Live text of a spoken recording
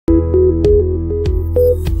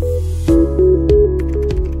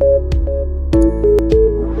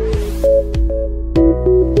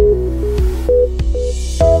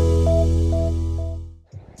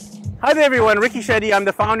there everyone, Ricky Shetty. I'm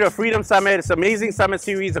the founder of Freedom Summit. It's an amazing summit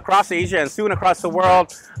series across Asia and soon across the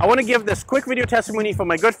world. I want to give this quick video testimony from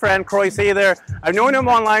my good friend Croix Sather. I've known him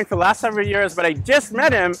online for the last several years, but I just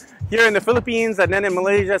met him here in the Philippines and then in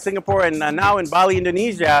Malaysia, Singapore, and now in Bali,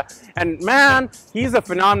 Indonesia. And man, he's a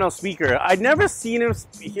phenomenal speaker. I'd never seen him,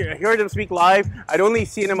 heard him speak live. I'd only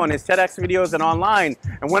seen him on his TEDx videos and online.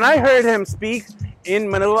 And when I heard him speak in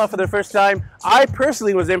Manila for the first time, I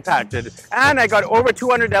personally was impacted. And I got over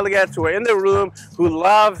 200 delegates who were in the room who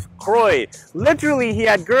loved Croix. Literally, he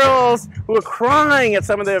had girls who were crying at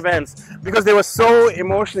some of the events because they were so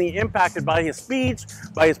emotionally impacted by his speech,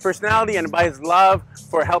 by his personality, and by his love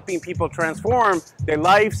for helping people transform their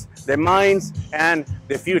lives, their minds, and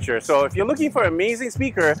their future. So if you're looking for an amazing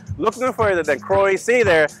speaker, look no further than Croix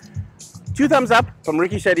Sather. 2 thumbs up from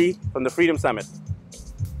Ricky Shetty from the Freedom Summit.